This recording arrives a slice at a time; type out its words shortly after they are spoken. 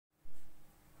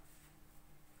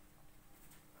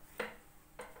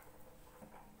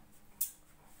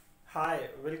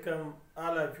welcome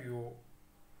all of you.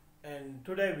 In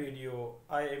today's video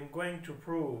I am going to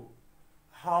prove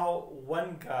how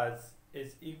 1 Gauss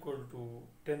is equal to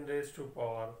 10 raised to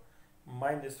power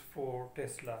minus 4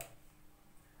 Tesla.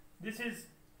 This is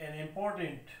an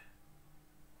important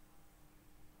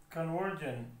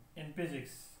conversion in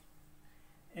physics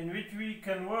in which we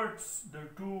convert the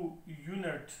two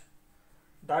units,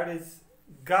 that is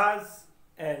Gauss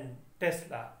and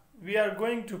Tesla. We are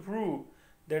going to prove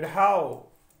that how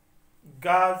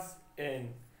Gauss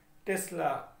and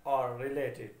Tesla are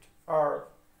related, or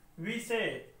we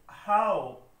say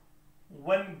how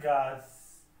 1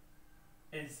 Gauss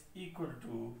is equal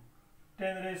to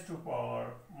 10 raised to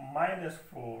power minus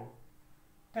 4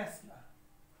 Tesla.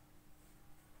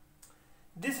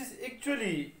 This is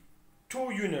actually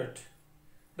two units.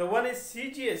 The one is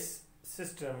CGS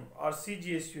system or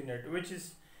CGS unit, which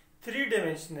is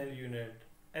three-dimensional unit,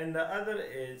 and the other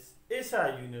is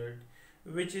SI unit,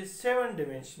 which is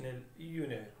seven-dimensional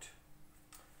unit.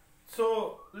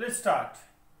 So let's start.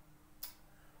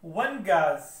 1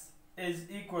 Gauss is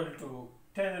equal to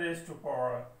 10 raised to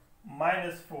power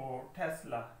minus 4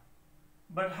 Tesla.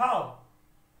 But how?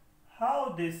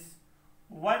 How this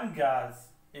 1 Gauss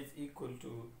is equal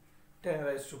to 10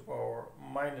 raised to power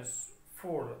minus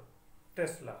 4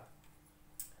 Tesla?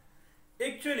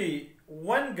 Actually,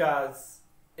 1 Gauss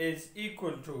is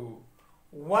equal to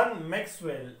 1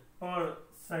 Maxwell per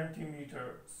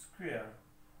centimeter square.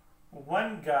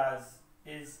 1 Gauss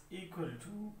is equal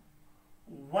to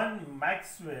 1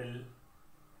 Maxwell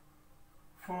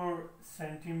per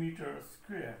centimeter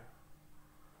square.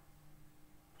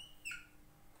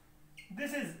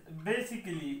 This is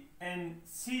basically an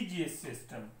CGS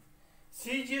system.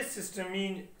 CGS system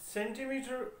means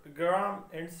centimeter, gram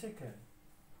and second.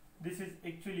 This is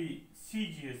actually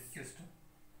CGS system,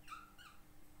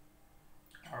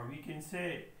 or we can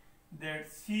say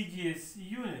that CGS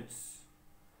units.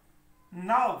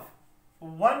 Now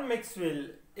 1 Maxwell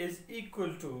is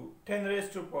equal to 10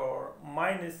 raised to power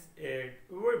minus 8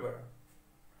 Weber.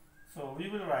 So we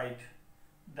will write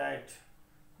that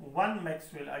 1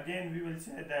 Maxwell, again we will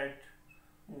say that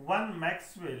 1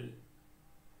 Maxwell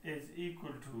is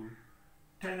equal to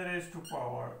 10 raised to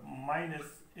power minus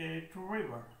 8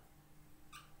 Weber.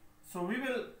 So we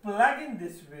will plug in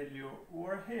this value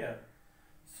over here.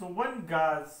 So 1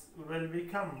 Gauss will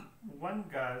become 1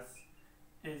 Gauss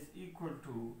is equal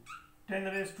to 10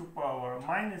 raised to power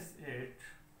minus 8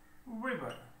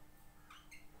 Weber.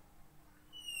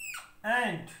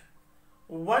 And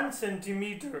 1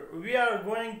 centimeter, we are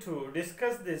going to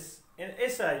discuss this in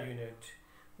SI unit.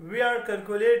 We are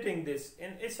calculating this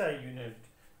in SI unit.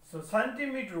 So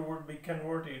centimeter would be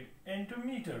converted into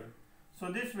meter.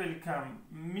 So this will come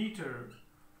meter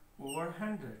over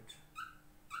 100.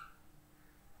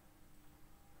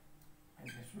 And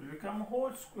this will become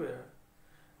whole square.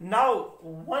 Now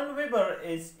 1 Weber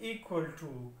is equal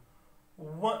to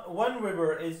 1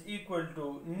 Weber is equal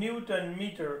to Newton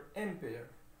meter ampere.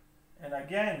 And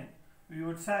again we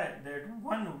would say that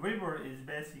 1 Weber is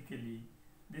basically,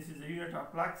 this is a unit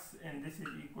of flux and this is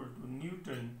equal to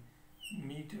Newton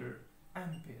meter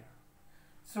ampere.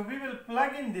 So we will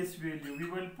plug in this value, we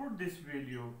will put this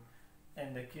value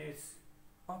in the case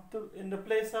of in the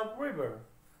place of Weber.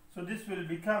 So this will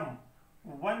become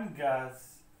 1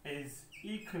 Gauss is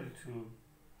equal to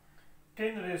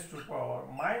 10 raised to power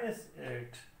minus 8,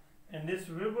 and this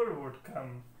Weber would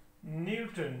come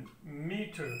Newton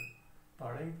meter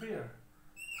per ampere,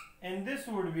 and this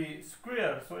would be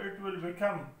square, so it will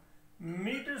become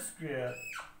meter square,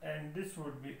 and this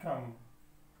would become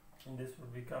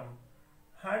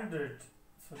 100,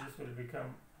 so this will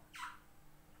become,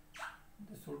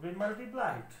 this would be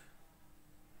multiplied.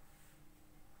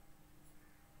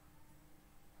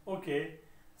 Okay,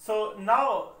 so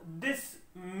now this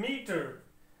meter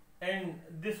and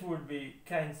this would be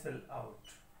cancelled out.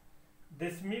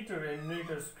 This meter and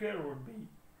meter square would be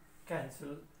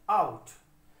cancelled out.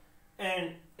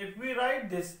 And if we write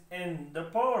this in the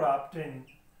power of 10,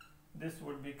 this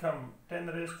would become 10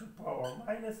 raised to power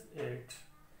minus 8,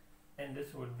 and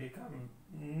this would become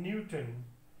Newton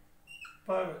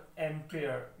per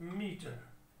ampere meter.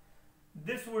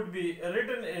 This would be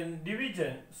written in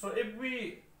division. So if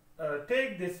we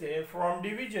take this from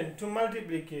division to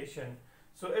multiplication,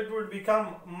 so it would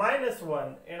become minus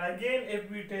 1, and again if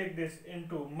we take this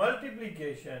into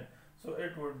multiplication, so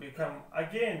it would become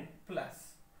again plus.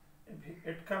 If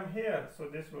it come here, so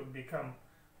this would become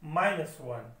minus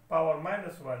 1, power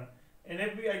minus 1, and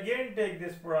if we again take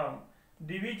this from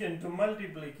division to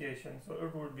multiplication, so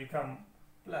it would become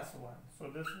plus 1.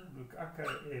 So this would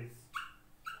occur is,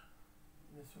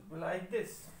 this would be like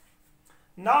this.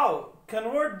 Now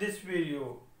convert this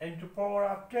value into power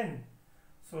of 10.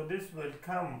 So this will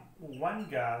come 1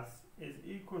 gas is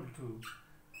equal to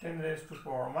 10 raised to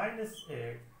power minus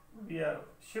 8. We are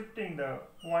shifting the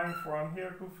point from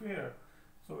here to here.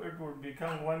 So it would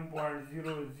become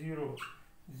 1.000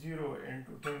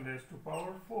 into 10 raised to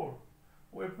power 4.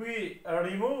 If we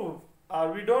remove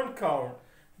or we don't count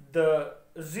the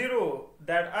 0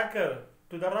 that occur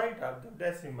to the right of the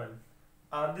decimal,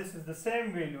 this is the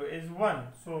same value as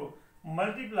 1. So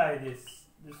multiply this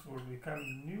would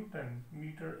become Newton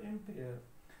meter ampere.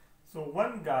 So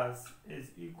 1 gas is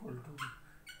equal to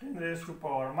 10 raised to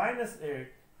power minus 8.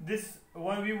 This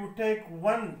one we would take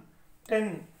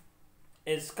 10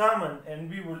 is common and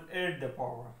we will add the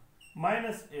power.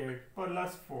 Minus 8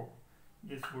 plus 4.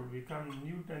 This would become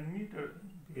Newton meter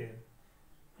ampere.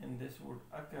 And this would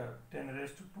occur 10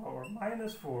 raised to power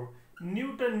minus 4.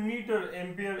 Newton meter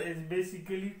ampere is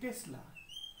basically Tesla.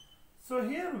 So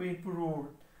here we proved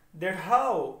that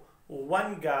how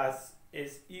 1 gas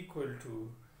is equal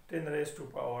to 10 raised to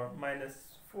power minus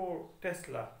 4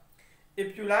 Tesla.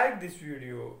 If you like this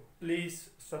video, please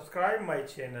subscribe my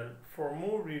channel for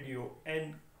more video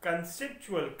and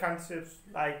conceptual concepts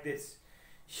like this.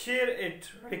 Share it,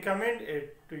 recommend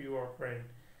it to your friend.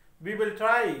 We will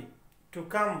try to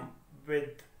come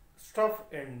with stuff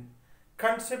and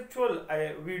conceptual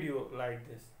video like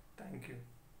this. Thank you.